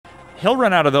He'll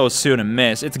run out of those soon and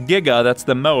miss. It's Giga, that's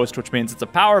the most, which means it's a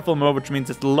powerful move, which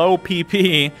means it's low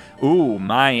PP. Ooh,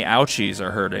 my ouchies are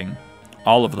hurting.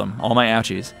 All of them, all my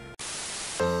ouchies.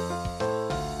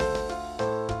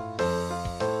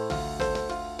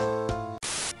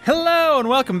 Hello and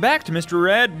welcome back to Mr.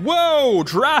 Red. Whoa,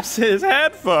 drops his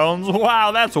headphones.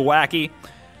 Wow, that's wacky.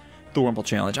 The Wurmple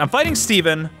challenge. I'm fighting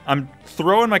Steven. I'm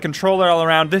throwing my controller all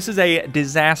around. This is a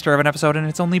disaster of an episode, and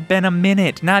it's only been a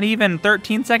minute. Not even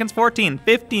 13 seconds, 14,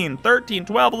 15, 13,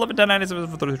 12, 11, 10, 9,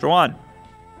 7, 3, 2, 1.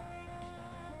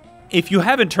 If you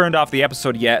haven't turned off the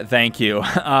episode yet, thank you.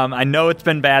 I know it's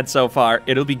been bad so far.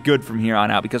 It'll be good from here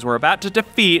on out because we're about to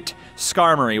defeat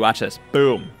Skarmory. Watch this.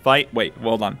 Boom. Fight. Wait,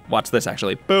 hold on. Watch this,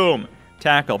 actually. Boom.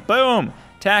 Tackle. Boom.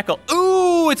 Tackle.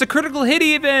 Ooh, it's a critical hit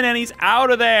even, and he's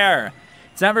out of there.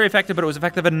 It's not very effective, but it was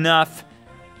effective enough.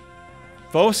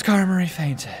 Faux Skarmory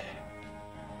fainted.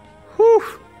 Whew.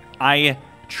 I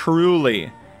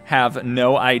truly have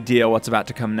no idea what's about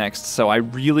to come next, so I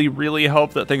really, really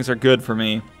hope that things are good for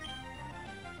me.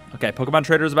 Okay, Pokemon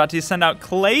Trader is about to send out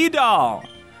Claydol.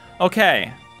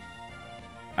 Okay.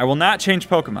 I will not change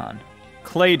Pokemon.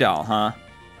 Claydol, huh?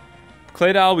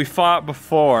 Claydol we fought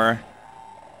before.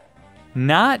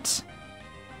 Not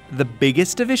the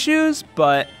biggest of issues,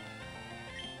 but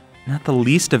not the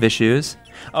least of issues.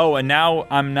 Oh, and now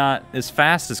I'm not as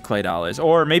fast as Claydol is.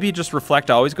 Or maybe just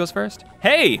Reflect always goes first?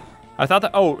 Hey! I thought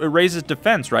that, oh, it raises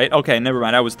defense, right? Okay, never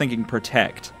mind, I was thinking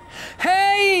Protect.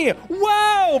 Hey!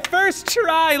 Whoa! First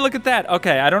try, look at that.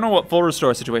 Okay, I don't know what full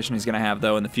restore situation he's gonna have,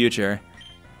 though, in the future.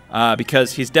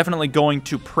 Because he's definitely going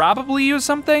to probably use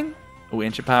something. Oh,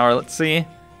 Ancient Power, let's see.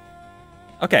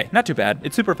 Okay, not too bad.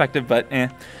 It's super effective, but eh.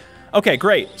 Okay,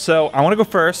 great. So I want to go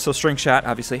first, so String Shot,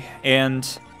 obviously. And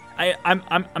I'm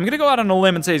gonna go out on a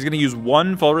limb and say he's gonna use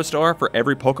one full restore for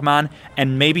every Pokemon,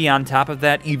 and maybe on top of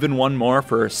that, even one more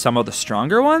for some of the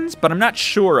stronger ones, but I'm not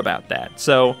sure about that.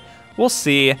 So we'll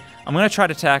see. I'm gonna try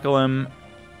to tackle him.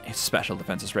 His special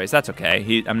defense is raised, that's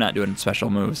okay. I'm not doing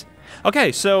special moves.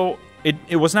 Okay, so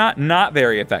it was not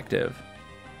very effective.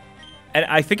 And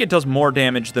I think it does more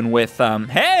damage than with,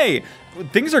 hey!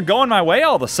 Things are going my way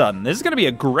all of a sudden. This is gonna be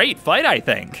a great fight, I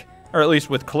think. Or at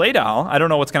least with Claydol. I don't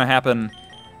know what's gonna happen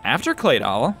after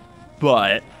Claydol,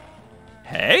 but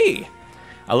hey,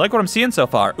 I like what I'm seeing so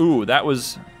far. Ooh, that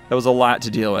was a lot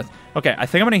to deal with. Okay, I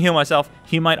think I'm gonna heal myself.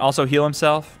 He might also heal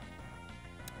himself,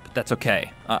 but that's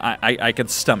okay. I can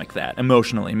stomach that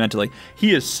emotionally, mentally.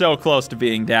 He is so close to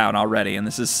being down already, and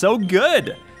this is so good.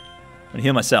 I'm gonna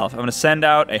heal myself. I'm gonna send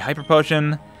out a Hyper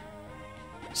Potion.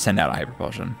 Send out a Hyper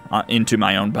Potion into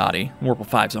my own body, Wurmple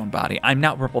 5's own body. I'm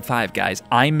not Wurmple 5, guys.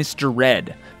 I'm Mr.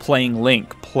 Red, playing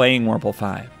Link, playing Wurmple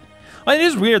 5. Well, it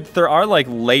is weird that there are like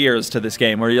layers to this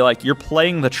game where you're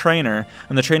playing the trainer,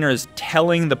 and the trainer is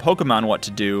telling the Pokemon what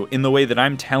to do in the way that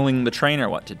I'm telling the trainer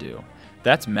what to do.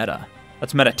 That's meta.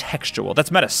 That's meta-textual.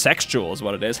 That's meta-sexual is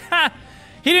what it is. Ha!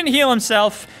 He didn't heal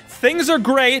himself. Things are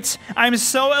great. I'm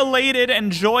so elated and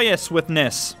joyous with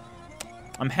this.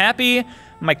 I'm happy.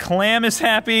 My clam is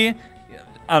happy.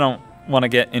 I don't want to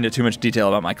get into too much detail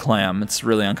about my clam. It's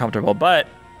really uncomfortable, but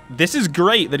this is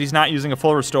great that he's not using a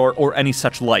full restore or any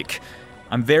such like.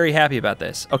 I'm very happy about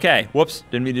this. Okay, whoops,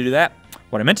 didn't mean to do that.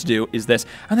 What I meant to do is this.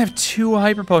 I only have 2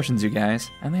 Hyper Potions, you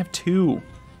guys. I only have 2.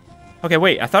 Okay,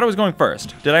 wait, I thought I was going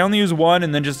first. Did I only use 1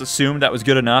 and then just assume that was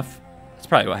good enough? That's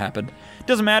probably what happened.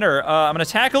 Doesn't matter, I'm gonna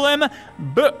tackle him.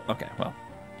 Okay, well.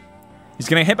 He's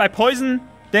gonna hit by poison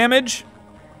damage.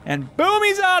 And boom,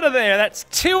 he's out of there. That's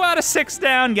 2 out of 6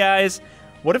 down, guys.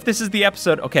 What if this is the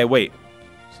episode? Okay, wait.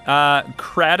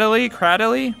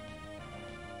 Cradily?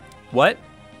 What?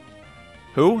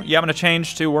 Who? Yeah, I'm gonna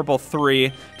change to Wurmple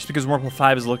 3, just because Wurmple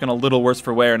 5 is looking a little worse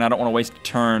for wear, and I don't want to waste a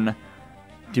turn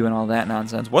doing all that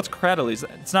nonsense. What's Cradily?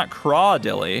 It's not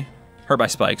Cradily. Hurt by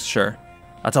spikes, sure.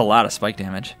 That's a lot of spike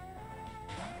damage.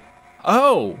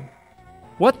 Oh!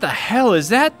 What the hell is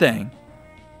that thing?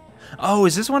 Oh,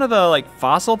 is this one of the, like,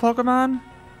 fossil Pokemon?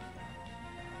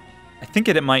 I think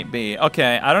it might be.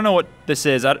 Okay, I don't know what this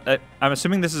is. I'm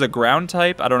assuming this is a ground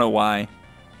type. I don't know why.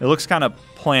 It looks kind of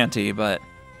planty, but...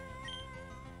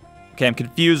 Okay, I'm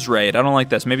confused, Raid. I don't like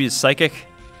this. Maybe it's Psychic?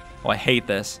 Oh, I hate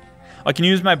this. I can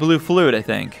use my Blue Flute, I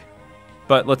think.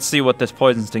 But let's see what this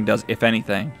Poison Sting does, if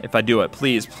anything. If I do it,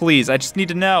 please, please. I just need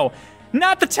to know.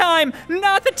 Not the time!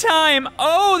 Not the time!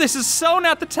 Oh, this is so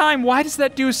not the time! Why does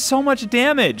that do so much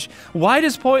damage? Why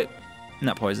does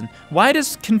not poison. Why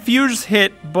does Confuse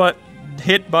hit, but...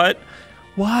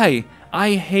 Why?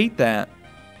 I hate that.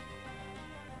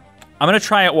 I'm gonna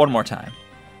try it one more time.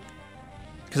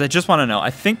 Because I just want to know.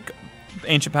 I think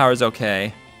Ancient Power is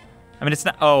okay. I mean, it's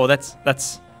not... Oh, that's...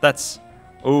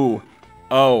 Ooh.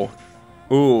 Oh.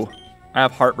 Ooh. I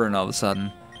have heartburn all of a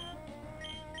sudden.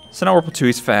 So now Wurmple 2,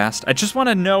 he's fast. I just want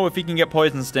to know if he can get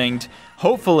Poison Stinged.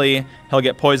 Hopefully, he'll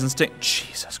get Poison Stinged.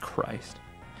 Jesus Christ.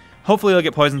 Hopefully, he'll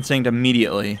get Poison Stinged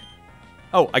immediately.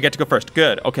 Oh, I get to go first.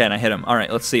 Good. Okay, and I hit him. All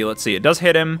right, let's see. Let's see. It does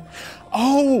hit him.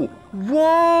 Oh,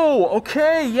 whoa.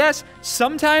 Okay, yes.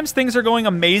 Sometimes things are going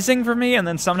amazing for me, and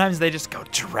then sometimes they just go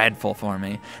dreadful for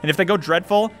me. And if they go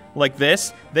dreadful like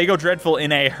this, they go dreadful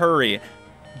in a hurry.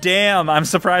 Damn, I'm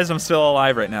surprised I'm still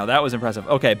alive right now. That was impressive.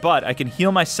 Okay, but I can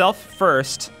heal myself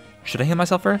first. Should I heal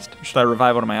myself first? Or should I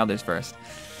revive one of my others first?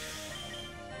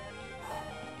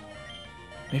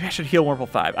 Maybe I should heal Wurmple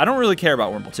 5. I don't really care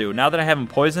about Wurmple 2. Now that I have him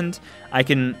poisoned, I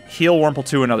can heal Wurmple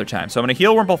 2 another time. So I'm going to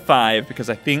heal Wurmple 5 because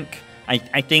I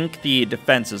think the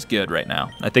defense is good right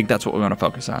now. I think that's what we want to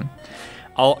focus on.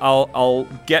 I'll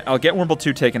get Wurmple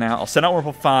 2 taken out. I'll send out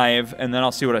Wurmple 5, and then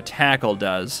I'll see what a tackle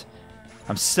does.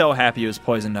 I'm so happy he was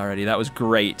poisoned already. That was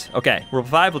great. Okay, Wurmple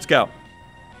 5, let's go.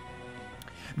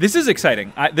 This is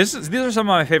exciting. These are some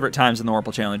of my favorite times in the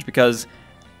Wurmple Challenge because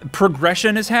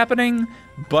progression is happening,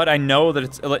 but I know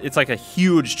that it's like a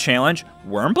huge challenge.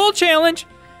 Wurmple Challenge.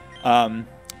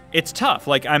 It's tough.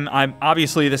 Like I'm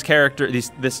obviously this character,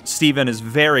 this Steven is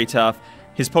very tough.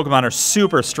 His Pokemon are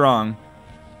super strong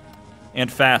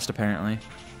and fast apparently.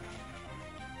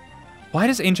 Why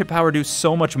does Ancient Power do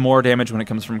so much more damage when it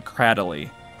comes from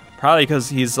Cradily? Probably because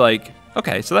he's like,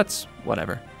 okay, so that's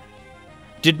whatever.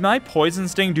 Did my Poison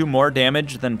Sting do more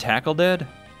damage than Tackle did?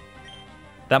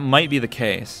 That might be the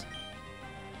case.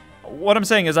 What I'm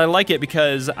saying is I like it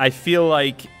because I feel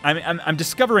like I'm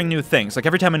discovering new things. Like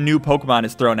every time a new Pokemon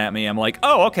is thrown at me, I'm like,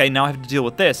 oh, okay, now I have to deal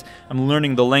with this. I'm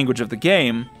learning the language of the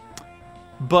game,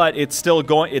 but it's still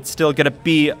gonna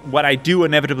be what I do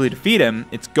inevitably defeat him.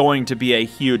 It's going to be a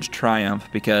huge triumph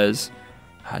because,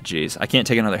 geez, I can't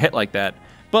take another hit like that.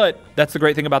 But that's the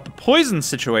great thing about the poison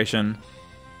situation.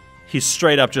 He's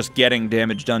straight up just getting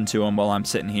damage done to him while I'm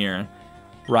sitting here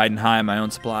riding high on my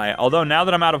own supply. Although now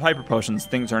that I'm out of Hyper Potions,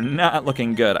 things are not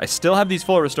looking good. I still have these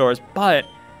full restores, but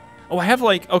oh, I have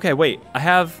like, okay, wait, I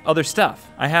have other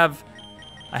stuff. I have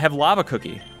Lava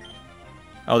Cookie.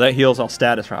 Oh, that heals all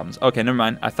status problems. Okay, never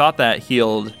mind. I thought that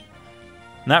healed,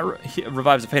 that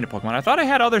revives a fainted Pokemon. I thought I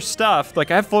had other stuff.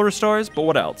 Like I have full restores, but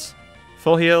what else?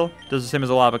 Full heal does the same as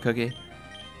a Lava Cookie.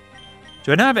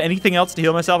 Do I not have anything else to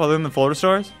heal myself other than the full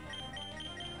restores?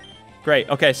 Great.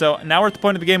 Okay, so now we're at the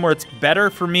point of the game where it's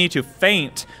better for me to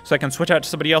faint so I can switch out to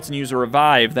somebody else and use a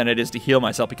revive than it is to heal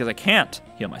myself because I can't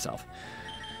heal myself.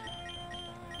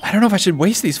 I don't know if I should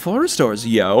waste these full restores,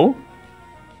 yo.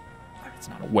 It's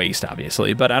not a waste,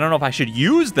 obviously, but I don't know if I should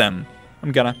use them.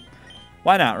 I'm gonna.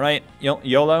 Why not, right?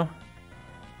 YOLO?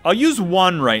 I'll use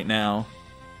one right now.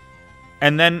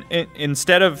 And then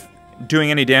instead of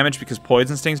doing any damage because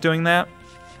Poison Sting's doing that.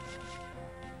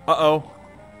 Uh-oh.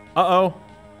 Uh-oh.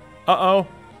 Uh-oh.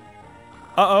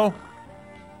 Uh-oh.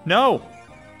 No.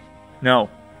 No.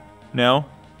 No.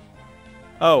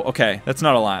 Oh, okay. That's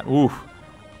not a lot. Ooh.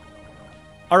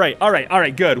 All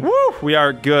right, good. Woo! We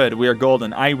are good. We are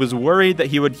golden. I was worried that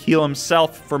he would heal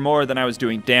himself for more than I was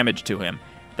doing damage to him.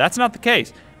 That's not the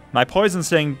case. My Poison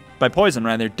Sting, my poison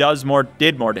rather, did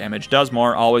more damage, does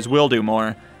more, always will do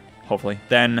more, hopefully,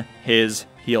 than his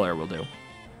healer will do.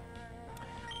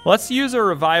 Let's use a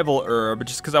revival herb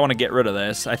just because I want to get rid of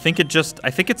this. I think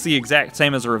it's the exact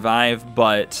same as a revive,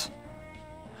 but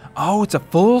oh, it's a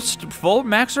full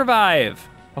max revive.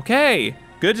 Okay,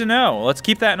 good to know. Let's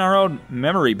keep that in our own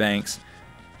memory banks.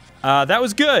 That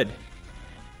was good,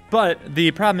 but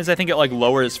the problem is I think it like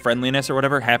lowers friendliness or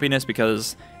whatever, happiness,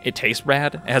 because it tastes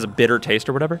bad. It has a bitter taste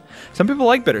or whatever. Some people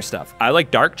like bitter stuff. I like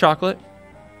dark chocolate.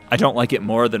 I don't like it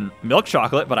more than milk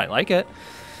chocolate, but I like it.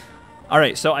 All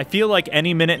right, so I feel like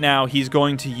any minute now he's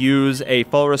going to use a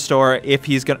full restore if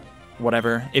he's gonna,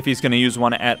 if he's gonna use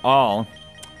one at all.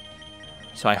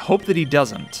 So I hope that he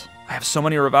doesn't. I have so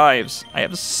many revives.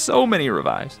 I'm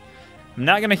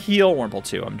not gonna heal Wurmple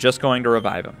 2. I'm just going to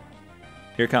revive him.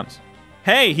 Here it comes.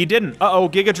 Hey, he didn't. Uh-oh,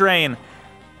 Giga Drain.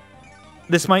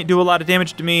 This might do a lot of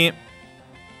damage to me.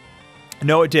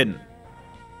 No, it didn't.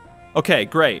 Okay,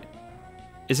 great.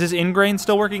 Is his Ingrain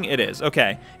still working? It is.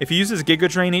 Okay. If he uses Giga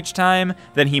Drain each time,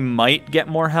 then he might get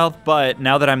more health, but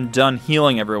now that I'm done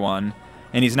healing everyone,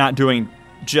 and he's not doing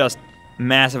just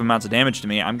massive amounts of damage to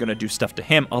me, I'm going to do stuff to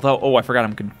him. Although, oh, I forgot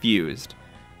I'm confused.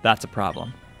 That's a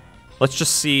problem. Let's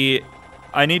just see.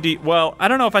 I need to, well, I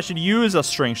don't know if I should use a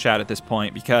String Shot at this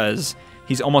point because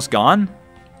he's almost gone.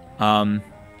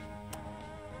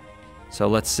 So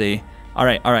let's see. All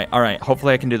right.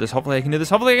 Hopefully I can do this.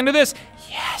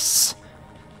 Yes.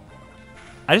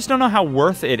 I just don't know how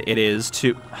worth it is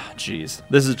to... Jeez.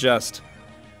 This is just...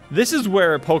 This is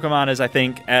where Pokemon is, I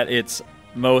think, at its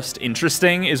most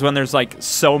interesting, is when there's, like,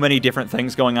 so many different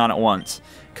things going on at once.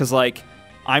 Because, like,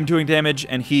 I'm doing damage,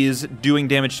 and he's doing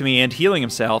damage to me and healing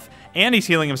himself, and he's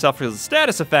healing himself for the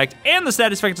status effect, and the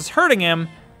status effect is hurting him.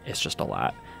 It's just a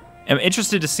lot. I'm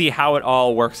interested to see how it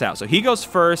all works out. So he goes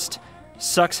first,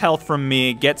 sucks health from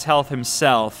me, gets health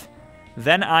himself,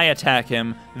 then I attack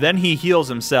him, then he heals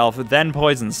himself, then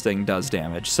Poison Sting does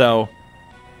damage. So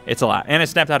it's a lot. And it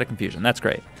snapped out of confusion. That's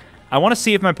great. I want to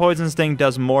see if my Poison Sting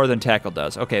does more than Tackle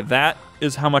does. Okay, that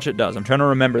is how much it does. I'm trying to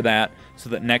remember that so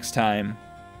that next time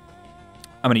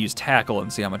I'm going to use Tackle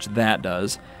and see how much that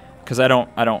does, because I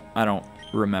don't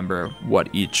remember what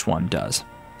each one does.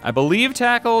 I believe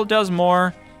Tackle does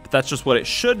more, but that's just what it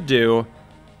should do.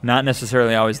 Not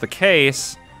necessarily always the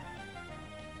case.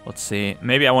 Let's see.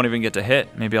 Maybe I won't even get to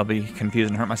hit. Maybe I'll be confused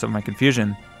and hurt myself with my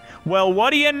confusion. Well,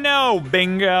 what do you know,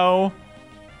 bingo?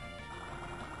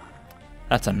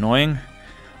 That's annoying.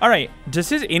 All right, does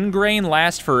his Ingrain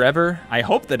last forever? I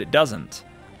hope that it doesn't.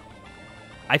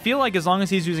 I feel like as long as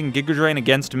he's using Giga Drain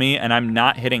against me and I'm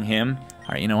not hitting him. All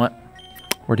right, you know what?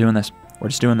 We're doing this. We're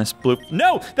just doing this. Blue.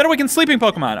 No, that awakens sleeping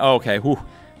Pokemon. Oh, okay. Whew.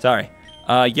 Sorry.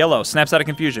 Yellow snaps out of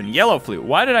confusion. Yellow Flute.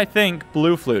 Why did I think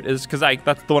Blue Flute? Is because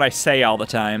that's the one I say all the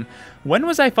time. When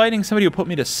was I fighting somebody who put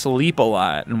me to sleep a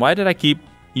lot? And why did I keep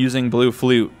using Blue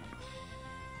Flute?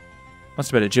 Must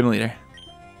have been a gym leader.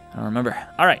 I don't remember.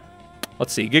 All right.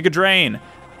 Let's see. Giga Drain.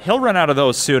 He'll run out of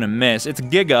those soon and miss. It's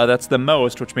Giga, that's the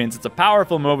most, which means it's a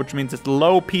powerful move, which means it's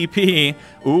low PP.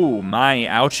 Ooh, my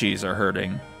ouchies are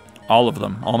hurting. All of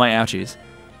them. All my ouchies.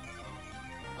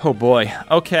 Oh boy.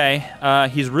 Okay.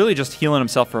 He's really just healing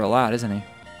himself for a lot, isn't he?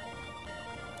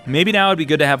 Maybe now it'd be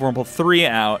good to have Wurmple 3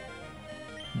 out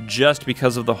just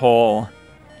because of the whole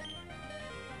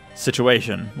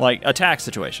situation. Like, attack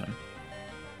situation.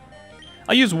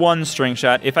 I'll use one String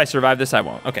Shot. If I survive this, I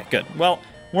won't. Okay, good. Well,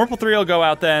 Wurmple 3 will go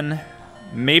out then.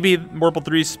 Maybe Wurmple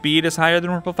 3's speed is higher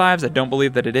than Wurmple 5's. I don't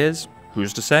believe that it is.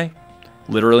 Who's to say?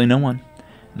 Literally no one.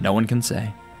 No one can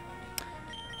say.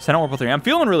 Send out Wurmple 3. I'm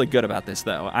feeling really good about this,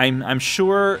 though. I'm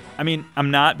sure... I mean, I'm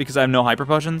not because I have no Hyper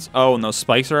Potions. Oh, and those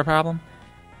spikes are a problem.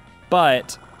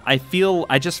 But I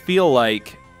just feel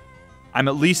like I'm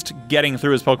at least getting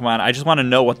through his Pokemon. I just want to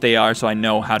know what they are so I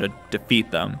know how to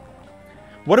defeat them.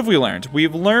 What have we learned?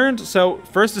 We've learned, so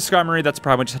first is Skarmory. That's a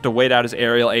problem. We just have to wait out his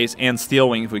Aerial Ace and Steel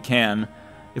Wing if we can.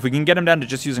 If we can get him down to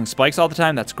just using spikes all the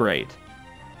time, that's great.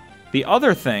 The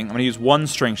other thing, I'm going to use one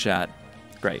String Shot.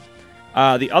 Great.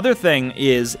 The other thing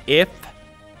is if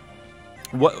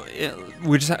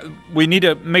we need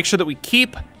to make sure that we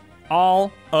keep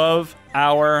all of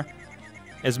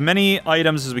as many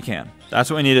items as we can.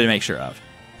 That's what we need to make sure of.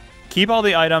 Keep all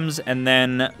the items, and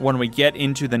then when we get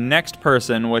into the next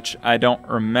person, which I don't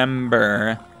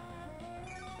remember.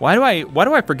 Why do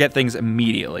I forget things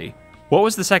immediately? What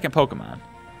was the second Pokemon?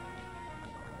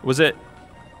 Was it?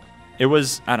 It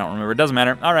was, I don't remember. It doesn't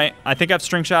matter. All right, I think I've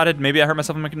String Shotted. Maybe I hurt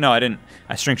myself. No, I didn't.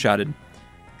 I String Shotted.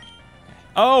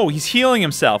 Oh, he's healing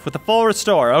himself with a full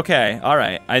restore. Okay, all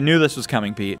right. I knew this was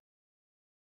coming, Pete.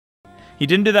 He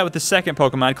didn't do that with the second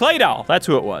Pokemon. Claydol, that's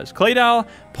who it was. Claydol,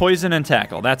 Poison, and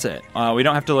Tackle. That's it. We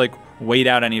don't have to, like, wait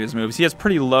out any of his moves. He has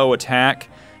pretty low attack.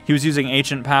 He was using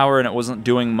Ancient Power, and it wasn't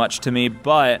doing much to me,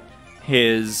 but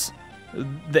the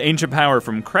Ancient Power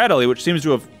from Cradily, which seems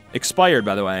to have expired,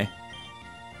 by the way,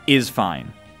 is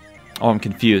fine. Oh, I'm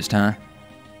confused, huh?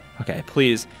 Okay,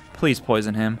 please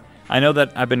poison him. I know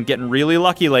that I've been getting really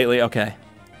lucky lately. Okay.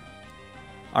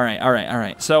 All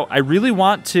right. So I really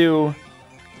want to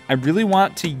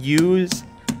use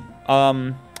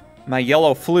my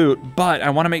Yellow Flute, but I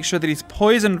want to make sure that he's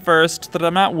poisoned first, so that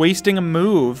I'm not wasting a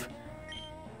move.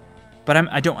 But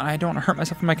I don't want to hurt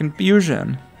myself in my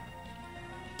confusion.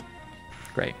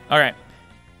 Great. All right.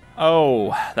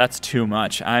 Oh, that's too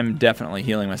much. I'm definitely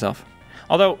healing myself.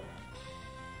 Although,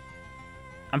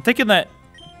 I'm thinking that...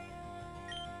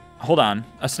 Hold on.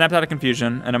 I snapped out of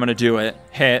confusion, and I'm going to do it.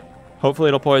 Hit. Hopefully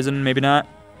it'll poison, maybe not.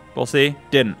 We'll see.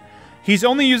 Didn't. He's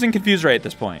only using Confuse Ray at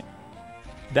this point.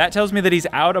 That tells me that he's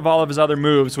out of all of his other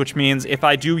moves, which means if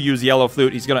I do use Yellow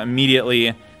Flute, he's going to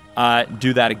immediately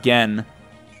do that again.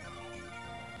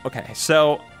 Okay,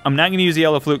 so I'm not going to use the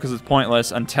Yellow Flute because it's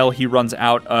pointless until he runs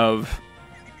out of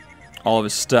all of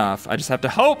his stuff. I just have to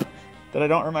hope that I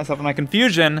don't hurt myself in my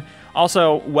confusion.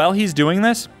 Also, while he's doing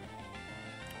this,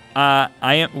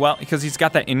 because he's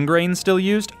got that Ingrain still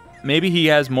used, maybe he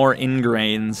has more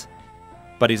Ingrains,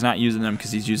 but he's not using them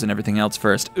because he's using everything else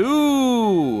first.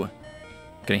 Ooh!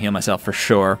 Gonna heal myself for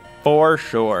sure. For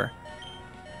sure.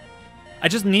 I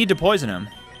just need to poison him.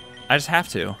 I just have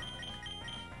to.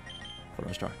 Full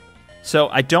restore. So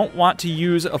I don't want to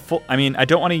use I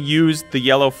don't want to use the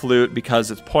yellow flute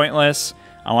because it's pointless.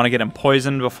 I want to get him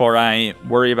poisoned before I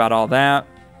worry about all that.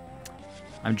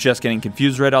 I'm just getting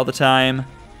confused red all the time.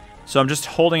 So I'm just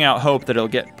holding out hope that he'll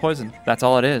get poisoned. That's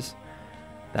all it is.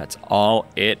 That's all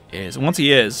it is. Once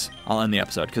he is, I'll end the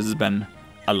episode because it's been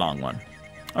a long one.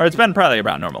 Or it's been probably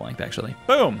about normal length, actually.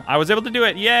 Boom! I was able to do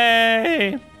it.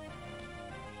 Yay!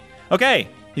 Okay,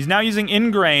 he's now using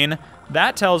Ingrain.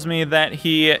 That tells me that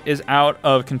he is out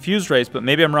of Confused Race, but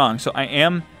maybe I'm wrong. So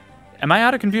am I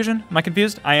out of confusion? Am I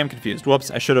confused? I am confused.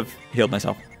 Whoops, I should have healed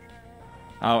myself.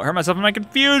 Oh, I hurt myself in my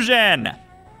confusion!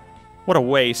 What a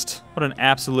waste. What an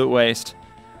absolute waste.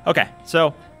 Okay,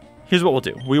 so here's what we'll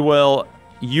do. We will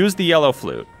use the yellow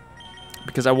flute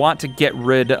because I want to get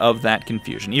rid of that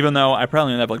confusion. Even though I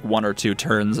probably only have like 1 or 2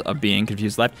 turns of being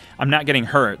confused left, I'm not getting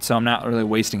hurt, so I'm not really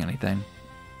wasting anything.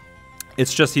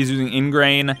 It's just he's using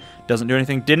Ingrain, doesn't do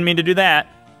anything. Didn't mean to do that.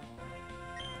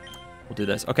 We'll do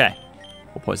this. Okay,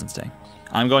 we'll Poison Sting.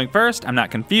 I'm going first. I'm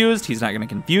not confused. He's not going to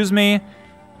confuse me.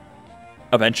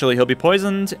 Eventually he'll be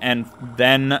poisoned, and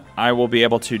then I will be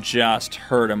able to just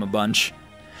hurt him a bunch.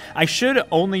 I should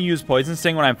only use Poison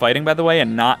Sting when I'm fighting, by the way,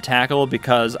 and not Tackle,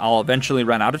 because I'll eventually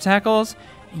run out of tackles.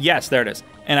 Yes, there it is.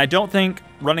 And I don't think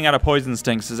running out of Poison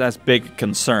Stings is as big a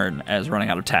concern as running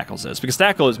out of tackles is, because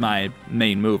Tackle is my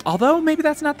main move. Although, maybe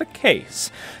that's not the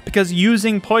case, because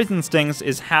using Poison Stings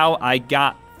is how I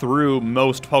got through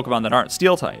most Pokemon that aren't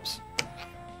Steel types.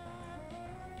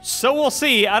 So we'll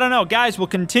see. I don't know. Guys, we'll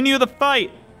continue the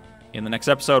fight in the next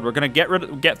episode. We're going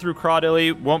to get through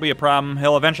Cradily. Won't be a problem.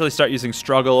 He'll eventually start using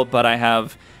Struggle, but I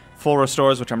have full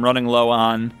restores, which I'm running low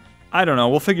on. I don't know.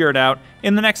 We'll figure it out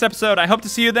in the next episode. I hope to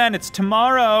see you then. It's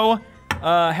tomorrow.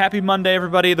 Happy Monday,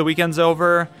 everybody. The weekend's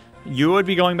over. You would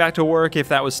be going back to work if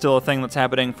that was still a thing that's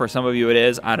happening. For some of you, it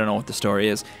is. I don't know what the story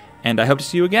is. And I hope to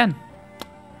see you again.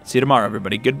 See you tomorrow,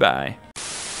 everybody. Goodbye.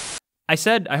 I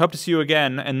said, I hope to see you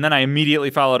again, and then I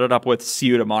immediately followed it up with, see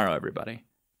you tomorrow, everybody.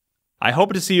 I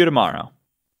hope to see you tomorrow.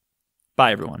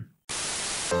 Bye, everyone.